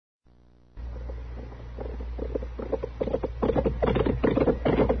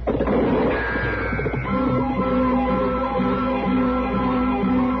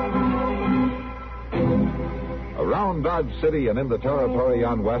Dodge City and in the territory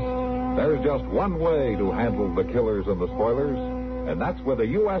on west, there's just one way to handle the killers and the spoilers, and that's with a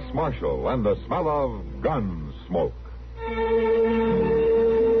U.S. Marshal and the smell of Gunsmoke.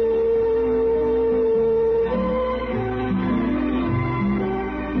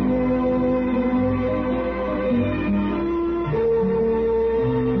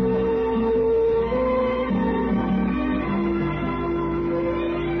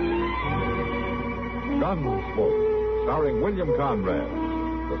 Gunsmoke, starring William Conrad,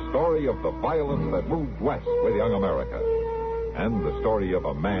 the story of the violence that moved west with young America, and the story of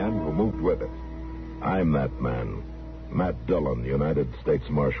a man who moved with it. I'm that man, Matt Dillon, United States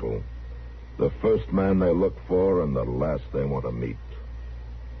Marshal. The first man they look for and the last they want to meet.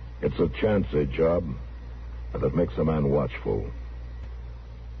 It's a chancy job, and it makes a man watchful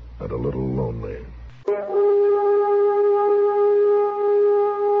and a little lonely.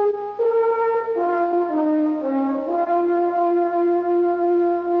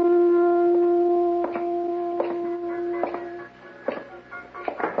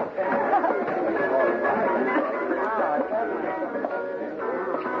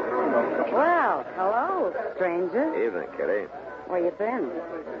 Evening, Kitty. Where you been?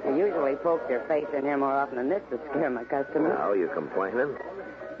 You usually poke your face in here more often than this to scare my customers. Oh, you complaining?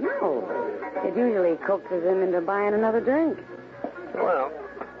 No. It usually coaxes him into buying another drink. Well,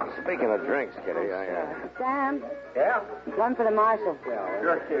 speaking of drinks, Kitty, Sam? Yeah? One for the marshal.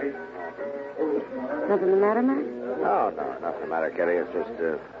 Sure, Kitty. Nothing the matter, Matt? Oh, no, nothing the matter, Kitty. It's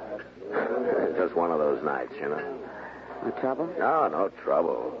just one of those nights, you know. No trouble? No, no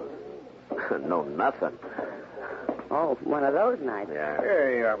trouble. No, nothing. Oh, one of those nights. Yeah.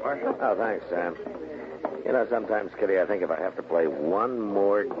 Here you are, Marshal. Oh, thanks, Sam. You know, sometimes, Kitty, I think if I have to play one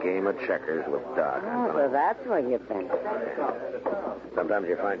more game of checkers with Doc. Oh, so that's where you've been. Sometimes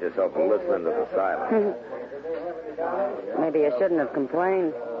you find yourself listening to the silence. Maybe you shouldn't have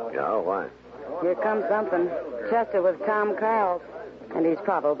complained. No, why? Here comes something. Chester with Tom Carroll, and he's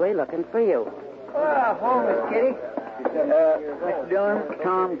probably looking for you. Home, Miss Kitty. Mr. Dillon,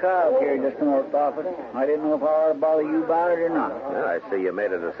 Tom Cobb here just in the office. I didn't know if I ought to bother you about it or not. Well, I see you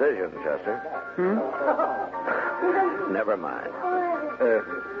made a decision, Chester. Never mind.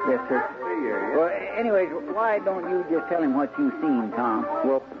 Yes, sir. Well, anyways, why don't you just tell him what you seen, Tom?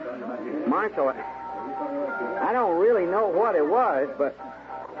 Well, Marshal, I don't really know what it was, but,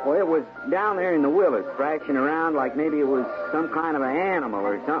 well, it was down there in the willows, thrashing around like maybe it was some kind of an animal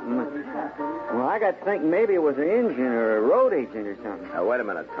or something. Well, I got to thinking maybe it was an engine or a road agent or something. Now, wait a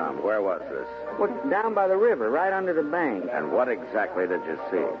minute, Tom. Where was this? Well, down by the river, right under the bank. And what exactly did you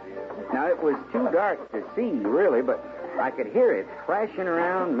see? Now, it was too dark to see, really, but I could hear it thrashing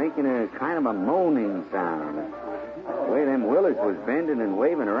around, making a kind of a moaning sound. The way them willows was bending and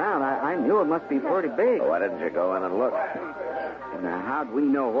waving around, I knew it must be pretty big. Well, why didn't you go in and look? Now, how'd we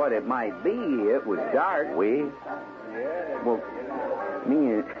know what it might be? It was dark. We? Well,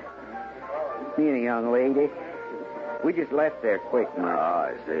 me and a young lady, we just left there quick, Oh, Mark.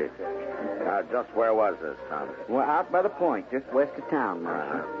 I see. Now, just where was this, Tom? Well, out by the point, just west of town,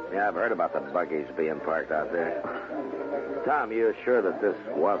 Mark. Yeah, I've heard about the buggies being parked out there. Tom, you sure that this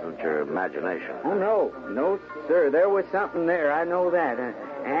wasn't your imagination? Oh, no. No, sir. There was something there. I know that. An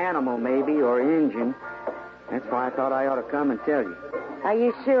animal, maybe, or engine. That's why I thought I ought to come and tell you. Are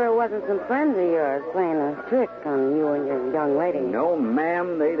you sure it wasn't some friends of yours playing a trick on you and your young lady? No,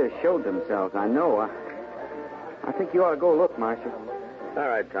 ma'am. They'd have showed themselves. I know. I think you ought to go look, Marshal. All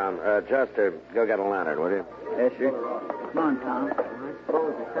right, Tom. Chester, go get a lantern, will you? Yes, sir. Come on, Tom. I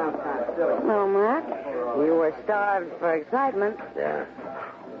suppose it sounds kind of silly. Well, Mark, you were starved for excitement. Yeah.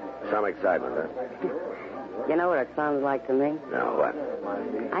 Some excitement, huh? You know what it sounds like to me? No, what?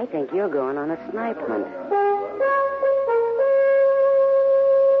 I think you're going on a snipe hunt.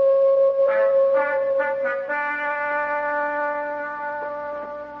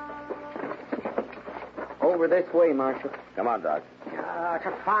 Over this way, Marshal. Come on, Doc. It's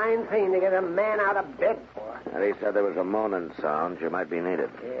a fine thing to get a man out of bed for. And he said there was a moaning sound. You might be needed.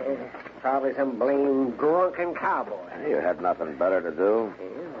 Yeah, probably some blame drunken cowboy. You had nothing better to do. Yeah.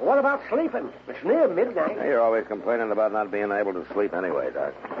 What about sleeping? It's near midnight. You're always complaining about not being able to sleep anyway,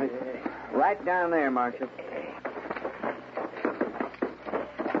 Doc. Right down there, Marshal.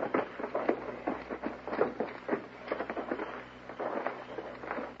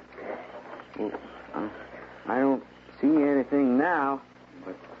 I don't see anything now,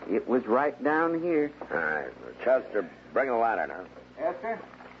 but it was right down here. All right. Chester, bring a lantern, huh? Yes, sir.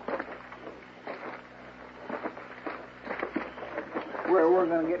 Where we're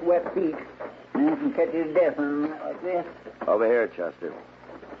going to get wet feet. Man can catch you to death on a night like this. Over here, Chester.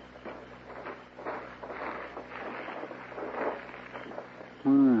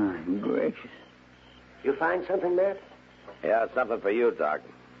 Gracious. You find something, Matt? Yeah, something for you, Doc.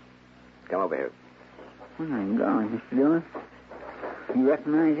 Come over here. Oh, my God, Mr. Dillon. You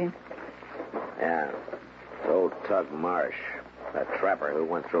recognize him? Yeah. It's old Tug Marsh, that trapper who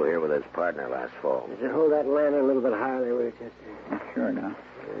went through here with his partner last fall. Did you hold that lantern a little bit higher there, Chester? Sure now.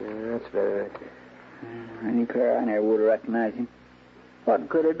 That's better. Any pair I never would have recognized him. What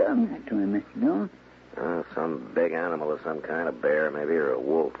could have done that to him, Mr. Dillon? Some big animal of some kind, a bear maybe, or a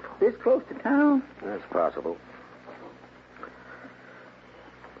wolf. This close to town? That's possible.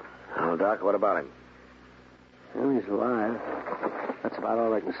 Oh, Doc, what about him? Well, he's alive. That's about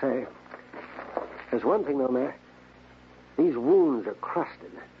all I can say. There's one thing, though, Matt. These wounds are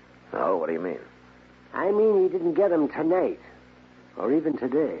crusted. Oh, what do you mean? I mean he didn't get them tonight. Or even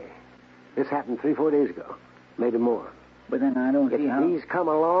today. This happened 3-4 days ago. Maybe more. But then I don't see how... He's come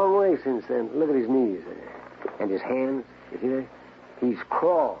a long way since then. Look at his knees there. And his hands. You see that? He's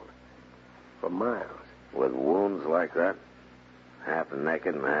crawled for miles. With wounds like that? Half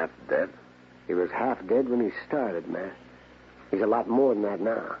naked and half dead? He was half dead when he started, Matt. He's a lot more than that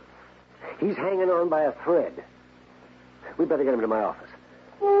now. He's hanging on by a thread. We better get him to my office.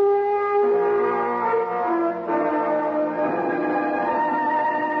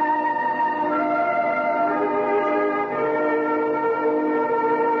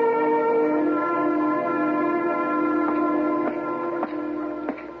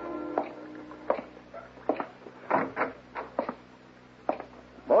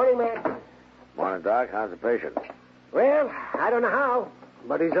 Morning, Matt. Morning, Doc. How's the patient? Well, I don't know how,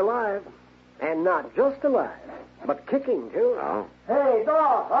 but he's alive. And not just alive, but kicking, too. Oh? Hey,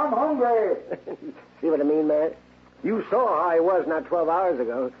 Doc, I'm hungry. See what I mean, Matt? You saw how he was not 12 hours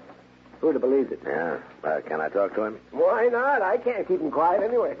ago. Who'd have believed it? Yeah. Can I talk to him? Why not? I can't keep him quiet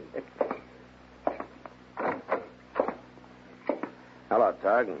anyway. Hello,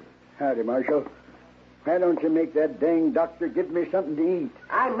 Tug. Howdy, Marshal. Why don't you make that dang doctor give me something to eat?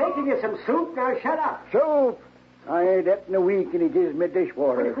 I'm making you some soup. Now shut up. Soup? I ain't that in a week, and he gives me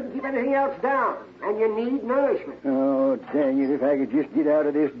dishwater. You couldn't keep anything else down, and you need nourishment. Oh, dang it, if I could just get out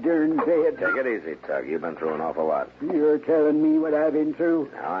of this darn bed. Take it easy, Tug. You've been through an awful lot. You're telling me what I've been through?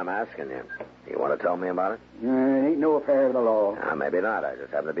 Now I'm asking you. You want to tell me about it? It ain't no affair of the law. Maybe not. I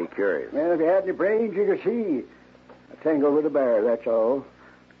just happen to be curious. Well, if you had any brains, you could see. I tangled with a bear, that's all.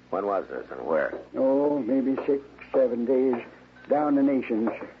 When was this and where? Oh, maybe 6-7 days down the nations,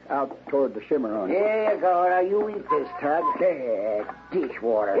 out toward the Cimarron. Here you go. Now you eat this, Tug.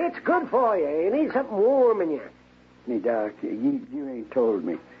 Dishwater. It's good for you. You need something warm in you. Hey, Doc, you ain't told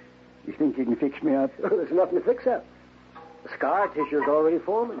me. You think you can fix me up? Well, there's nothing to fix up. The scar tissue's already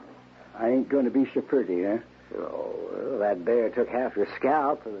forming. I ain't going to be so pretty, huh? Oh, well, that bear took half your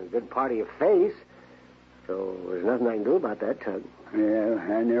scalp and a good part of your face. So there's nothing I can do about that, Tug. Well,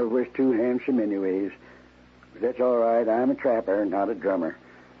 I never was too handsome anyways. But that's all right. I'm a trapper, not a drummer.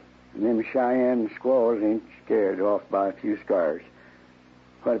 And them Cheyenne squaws ain't scared off by a few scars.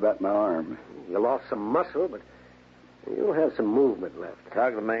 What about my arm? You lost some muscle, but you'll have some movement left.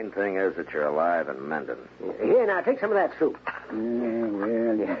 Tug, the main thing is that you're alive and mending. Here, now, take some of that soup.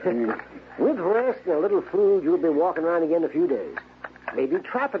 With rest and a little food, you'll be walking around again in a few days. Maybe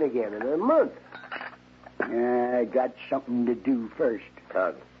trapping again in a month. I got something to do first.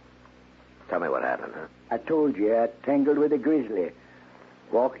 Tug, tell me what happened, huh? I told you I tangled with a grizzly.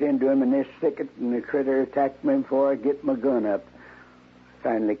 Walked into him in this thicket, and the critter attacked me before I get my gun up.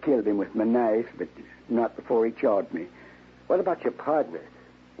 Finally killed him with my knife, but not before he chawed me. What about your partner,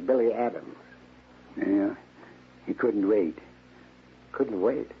 Billy Adams? Yeah, he couldn't wait. Couldn't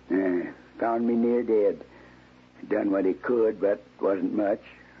wait? Yeah, found me near dead. Done what he could, but wasn't much.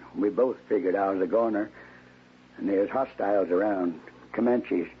 We both figured I was a goner. And there's hostiles around,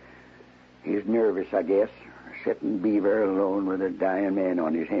 Comanches. He's nervous, I guess, sitting beaver alone with a dying man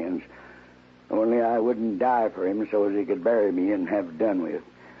on his hands. Only I wouldn't die for him so as he could bury me and have it done with.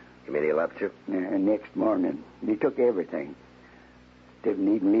 You mean he left you? Next morning. He took everything.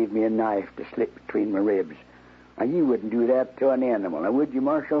 Didn't even leave me a knife to slip between my ribs. Now, you wouldn't do that to an animal, now, would you,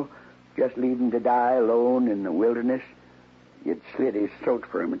 Marshal? Just leave him to die alone in the wilderness? You'd slit his throat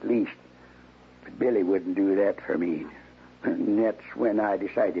for him at least. But Billy wouldn't do that for me. And that's when I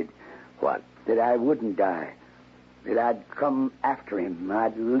decided. What? That I wouldn't die. That I'd come after him.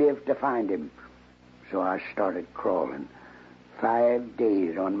 I'd live to find him. So I started crawling. 5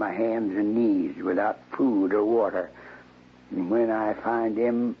 days on my hands and knees without food or water. And when I find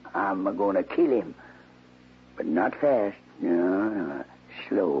him, I'm going to kill him. But not fast. No.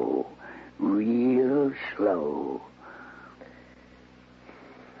 Slow. Real slow.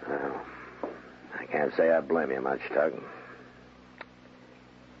 Well, I can't say I blame you much, Tug.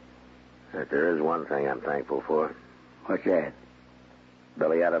 But there is one thing I'm thankful for. What's that?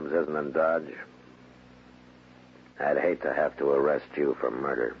 Billy Adams isn't in Dodge. I'd hate to have to arrest you for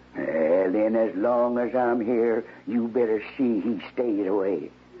murder. Then as long as I'm here, you better see he stays away.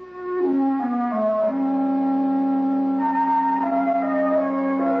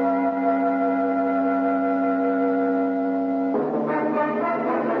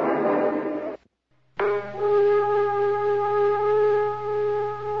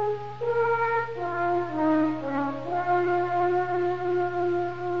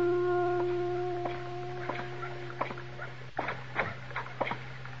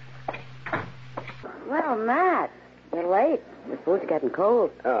 Well, Matt, you're late. The food's getting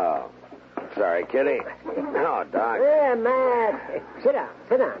cold. Oh, sorry, Kitty. No, Doc. Yeah, Matt. Sit down.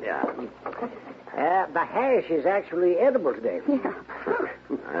 Yeah, The hash is actually edible today. Yeah.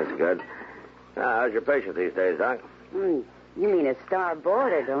 that's good. How's your patient these days, Doc? You mean a star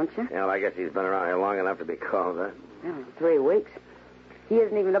boarder, don't you? Yeah, well, I guess he's been around here long enough to be called, huh? Oh, 3 weeks. He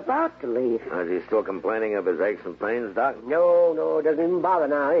isn't even about to leave. Is he still complaining of his aches and pains, Doc? No, it doesn't even bother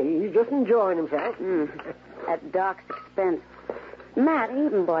now. He's just enjoying himself. At Doc's expense. Matt, he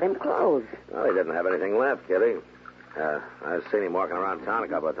even bought him clothes. Well, he didn't have anything left, Kitty. I've seen him walking around town a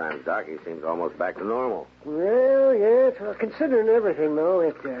couple of times, Doc. He seems almost back to normal. Well, yes. Well, considering everything, though,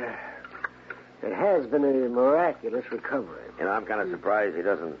 it has been a miraculous recovery. You know, I'm kind of surprised he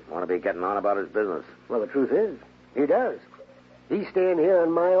doesn't want to be getting on about his business. Well, the truth is, he does. He's staying here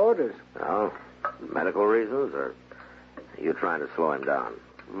on my orders. Oh, medical reasons, or are you trying to slow him down?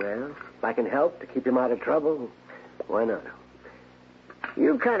 Well, if I can help to keep him out of trouble, why not?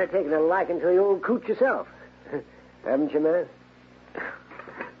 You've kind of taken a liking to the old coot yourself. Haven't you, man?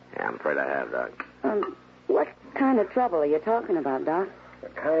 Yeah, I'm afraid I have, Doc. What kind of trouble are you talking about, Doc? The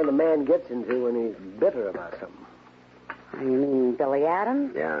kind a man gets into when he's bitter about something. You mean Billy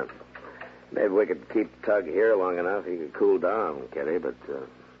Adams? Yeah. Maybe we could keep Tug here long enough. He could cool down, Kitty, but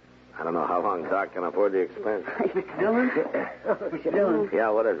I don't know how long Doc can afford the expense. Dillon? Mr. Dillon, Yeah,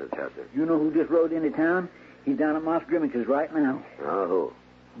 what is it, Chester? you know who just rode into town? He's down at Moss Grimmich's right now. Oh, who?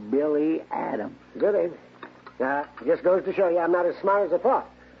 Billy Adams. Good, ain't it? Now, just goes to show you I'm not as smart as I thought.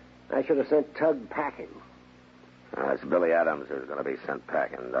 I should have sent Tug packing. It's Billy Adams who's going to be sent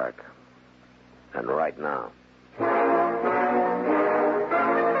packing, Doc. And right now.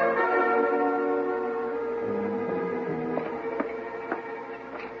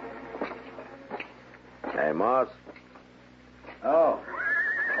 Hey, Moss. Oh.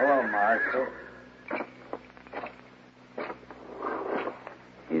 Hello, Marshal.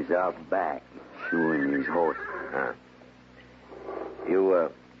 He's out back, shoeing his horse. Huh. You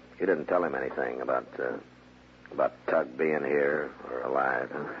didn't tell him anything about Tug being here or alive,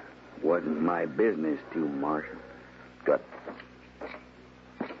 huh? Wasn't my business to, Marshal. Good.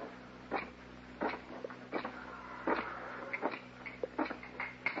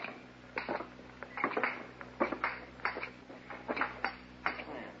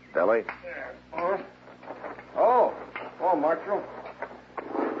 Billy? Oh, Marshal.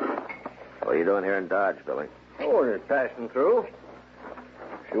 What are you doing here in Dodge, Billy? Oh, just passing through.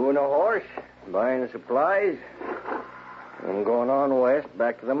 Shoeing a horse, buying supplies. I'm going on west,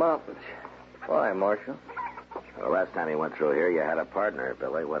 back to the mountains. Why, Marshal? The last time he went through here, you had a partner,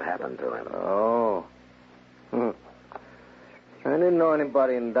 Billy. What happened to him? Oh. I didn't know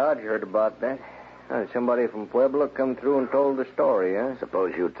anybody in Dodge heard about that. Somebody from Pueblo come through and told the story, huh?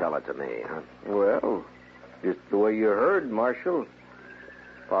 Suppose you tell it to me, huh? Well, just the way you heard, Marshal.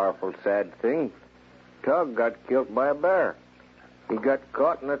 Powerful sad thing. Tug got killed by a bear. He got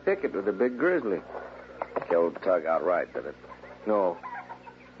caught in a thicket with a big grizzly. Killed Tug outright, did it? No,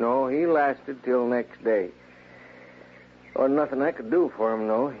 he lasted till next day. Oh, nothing I could do for him,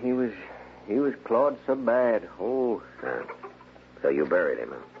 though. He was clawed so bad. Oh. So you buried him,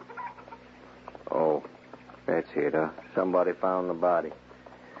 huh? Oh, that's it, huh? Somebody found the body.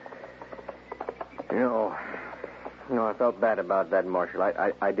 You know, I felt bad about that, Marshal.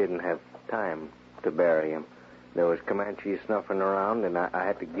 I didn't have time to bury him. There was Comanches snuffing around, and I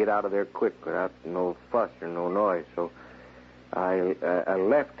had to get out of there quick without no fuss or no noise. So I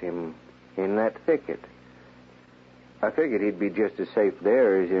left him in that thicket. I figured he'd be just as safe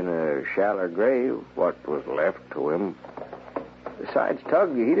there as in a shallow grave, what was left to him. Besides,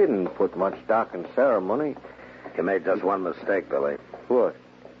 Tug, he didn't put much stock in ceremony. You made just one mistake, Billy. What?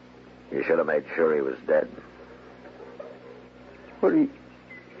 You should have made sure he was dead. What do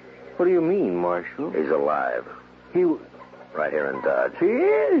you mean, Marshal? He's alive. Right here in Dodge. He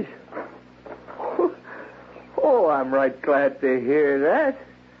is? Oh, I'm right glad to hear that.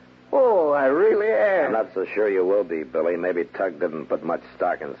 Oh, I really am. I'm not so sure you will be, Billy. Maybe Tug didn't put much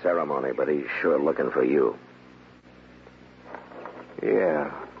stock in ceremony, but he's sure looking for you. Yeah.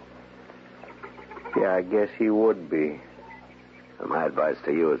 Yeah, I guess he would be. And my advice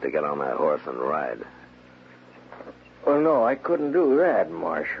to you is to get on that horse and ride. Well, no, I couldn't do that,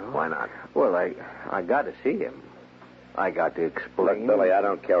 Marshal. Why not? Well, I got to see him. I got to explain. Look, Billy, I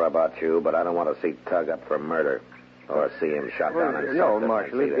don't care about you, but I don't want to see Tug up for murder or see him shot down and No, shot.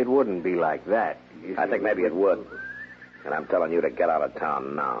 Marshal, it wouldn't be like that. I think maybe it would. And I'm telling you to get out of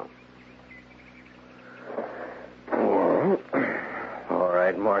town now. All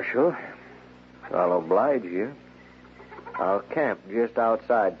right, Marshal. I'll oblige you. I'll camp just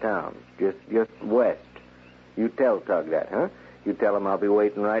outside town, just west. You tell Tug that, huh? You tell him I'll be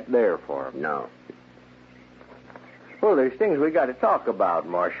waiting right there for him. No. Well, there's things we got to talk about,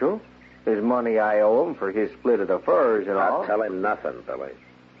 Marshal. There's money I owe him for his split of the furs and all. I'll tell him nothing, Billy.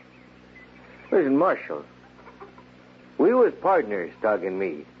 Listen, Marshal. We was partners, Tug and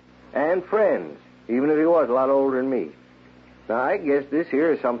me. And friends, even if he was a lot older than me. Now, I guess this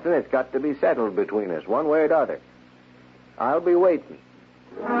here is something that's got to be settled between us, one way or the other. I'll be waiting.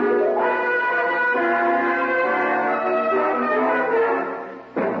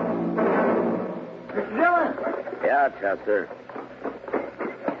 Mr. Dillon! Yeah, Chester.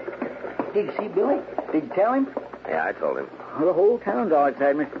 Did you see Billy? Did you tell him? Yeah, I told him. Well, the whole town's all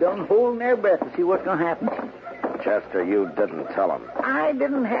excited, Mr. Dillon, holding their breath to see what's going to happen. Chester, you didn't tell him. I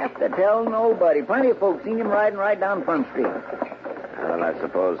didn't have to tell nobody. Plenty of folks seen him riding right down Front Street. Well, I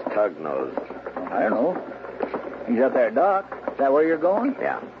suppose Tug knows. I don't know. He's up there, Doc. Is that where you're going?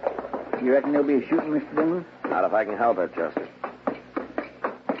 Yeah. You reckon there'll be a shooting, Mr. Dillon? Not if I can help it, Chester.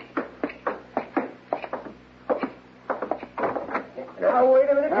 Now, wait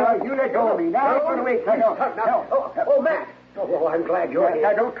a minute. Now, you let go of me. Now, run away. No. Oh, Matt. Oh, I'm glad you're here.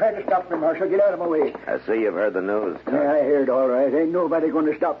 Now, don't try to stop me, Marshal. Get out of my way. I see you've heard the news, Tug. Yeah, I heard all right. Ain't nobody going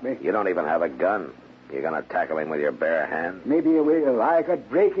to stop me. You don't even have a gun. You're going to tackle him with your bare hands? Maybe a way I could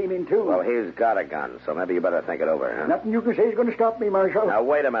break him in two. Well, he's got a gun, so maybe you better think it over, huh? Nothing you can say is going to stop me, Marshal. Now,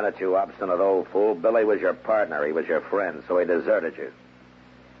 wait a minute, you obstinate old fool. Billy was your partner. He was your friend, so he deserted you.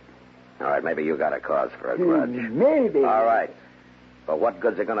 All right, maybe you got a cause for a grudge. Maybe. All right. But what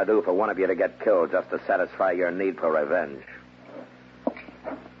good's it going to do for one of you to get killed just to satisfy your need for revenge?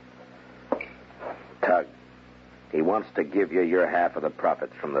 Tug, he wants to give you your half of the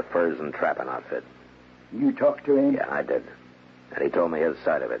profits from the furs and trapping outfit. You talked to him? Yeah, I did. And he told me his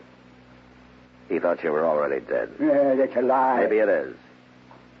side of it. He thought you were already dead. Yeah, that's a lie. Maybe it is.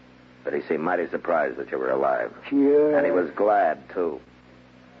 But he seemed mighty surprised that you were alive. Sure. And he was glad, too.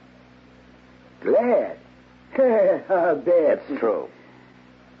 Glad? I bet. It's true.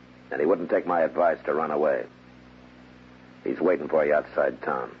 And he wouldn't take my advice to run away. He's waiting for you outside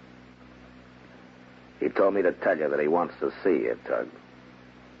town. He told me to tell you that he wants to see you, Tug.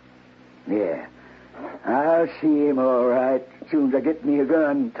 Yeah. I'll see him all right as soon as I get me a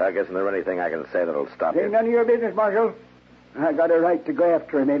gun. Tug, isn't there anything I can say that'll stop Ain't you? none of your business, Marshal. I got a right to go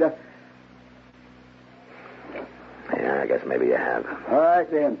after him, Ada. Yeah, I guess maybe you have. All right,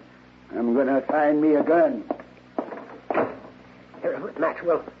 then. I'm going to find me a gun.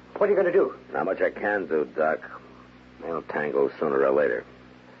 Maxwell, what are you going to do? Not much I can do, Doc. They'll tango sooner or later.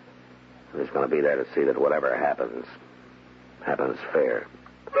 I'm just going to be there to see that whatever happens fair.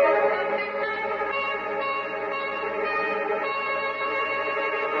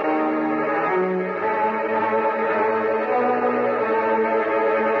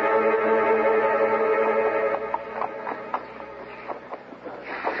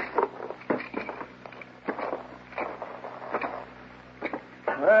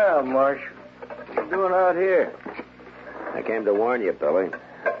 Well, Marsh, what are you doing out here? I came to warn you, Billy.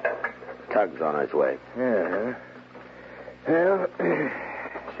 Tug's on his way. Yeah. Well,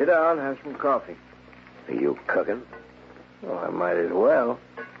 sit down, have some coffee. Are you cooking? Oh, I might as well.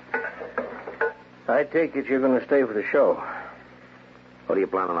 I take it you're going to stay for the show. What are you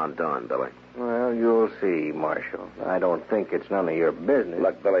planning on doing, Billy? Well, you'll see, Marshal. I don't think it's none of your business.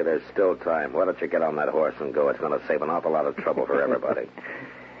 Look, Billy, there's still time. Why don't you get on that horse and go? It's going to save an awful lot of trouble for everybody.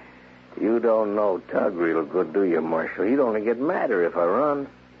 You don't know Tug real good, do you, Marshal? He'd only get madder if I run.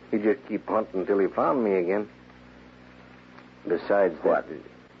 He'd just keep hunting until he found me again. Besides What? that...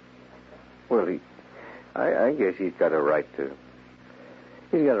 Well, I guess he's got a right to...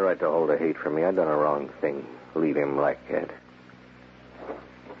 He's got a right to hold a hate for me. I done a wrong thing. Leave him like that.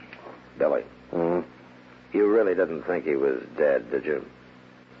 Billy, you really didn't think he was dead, did you?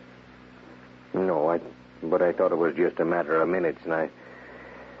 No, but I thought it was just a matter of minutes, and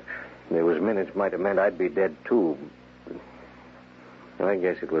there was minutes might have meant I'd be dead, too. I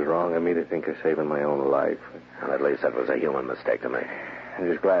guess it was wrong of me to think of saving my own life. Well, at least that was a human mistake to make. I'm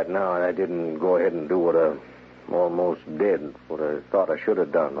just glad now I didn't go ahead and do what I almost did, what I thought I should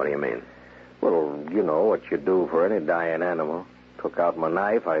have done. What do you mean? Well, you know what you do for any dying animal. Took out my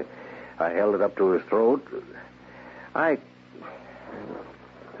knife. I held it up to his throat. I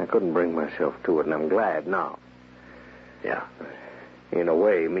couldn't bring myself to it, and I'm glad now. Yeah. In a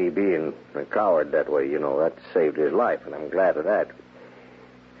way, me being a coward that way, that saved his life, and I'm glad of that.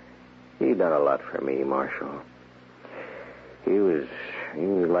 He done a lot for me, Marshal. He was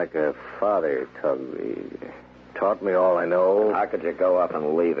like a father, Tug. He taught me all I know. How could you go up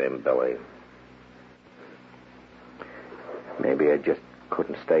and leave him, Billy? Maybe I just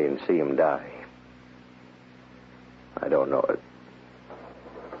couldn't stay and see him die. I don't know it.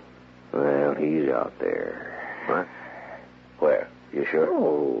 Well, he's out there. What? Where? You sure?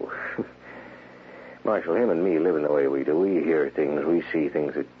 Oh. Marshal, him and me living the way we do, we hear things, we see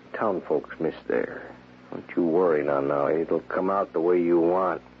things that town folks miss there. Don't you worry now. It'll come out the way you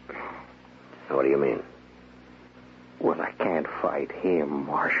want. What do you mean? Well, I can't fight him,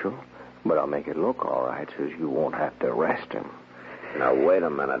 Marshal. But I'll make it look all right so you won't have to arrest him. Now, wait a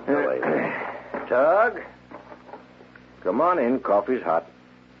minute, Billy. Tug? Come on in. Coffee's hot.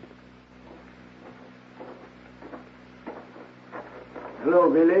 Hello,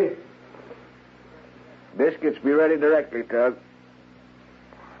 Billy. Biscuits be ready directly, Tug.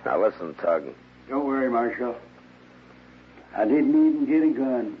 Now, listen, Tug. Don't worry, Marshal. I didn't even get a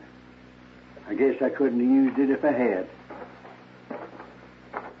gun. I guess I couldn't have used it if I had.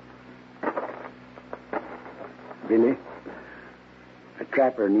 Billy, a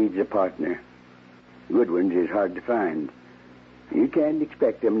trapper needs a partner. Good ones is hard to find. You can't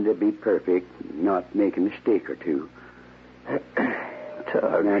expect them to be perfect, not make a mistake or two.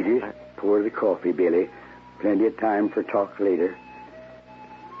 Tug. Now, just pour the coffee, Billy. Plenty of time for talk later.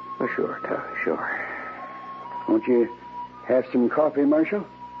 Oh, sure, Tug, sure. Won't you have some coffee, Marshal?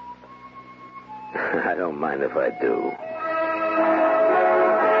 I don't mind if I do.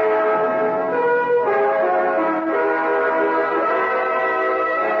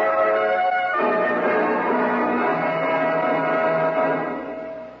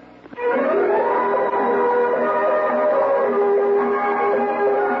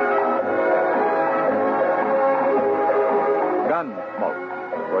 Gunsmoke,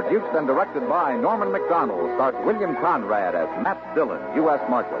 produced and directed by Norman McDonald, stars William Conrad as Matt Dillon, U.S.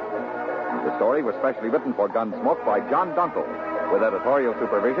 Marshal. The story was specially written for Gunsmoke by John Dunkel, with editorial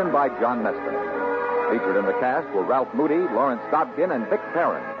supervision by John Neston. Featured in the cast were Ralph Moody, Lawrence Dobkin, and Vic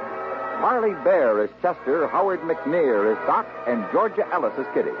Perrin. Marley Bear is Chester, Howard McNear is Doc, and Georgia Ellis is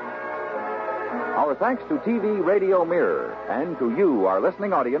Kitty. Our thanks to TV Radio Mirror and to you, our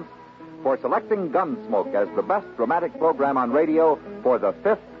listening audience, for selecting Gunsmoke as the best dramatic program on radio for the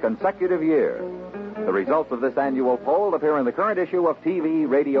 5th consecutive year. The results of this annual poll appear in the current issue of TV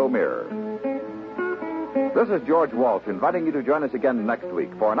Radio Mirror. This is George Walsh inviting you to join us again next week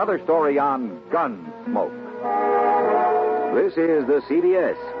for another story on Gunsmoke. This is the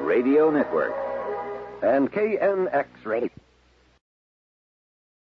CBS Radio Network. And KNX Radio.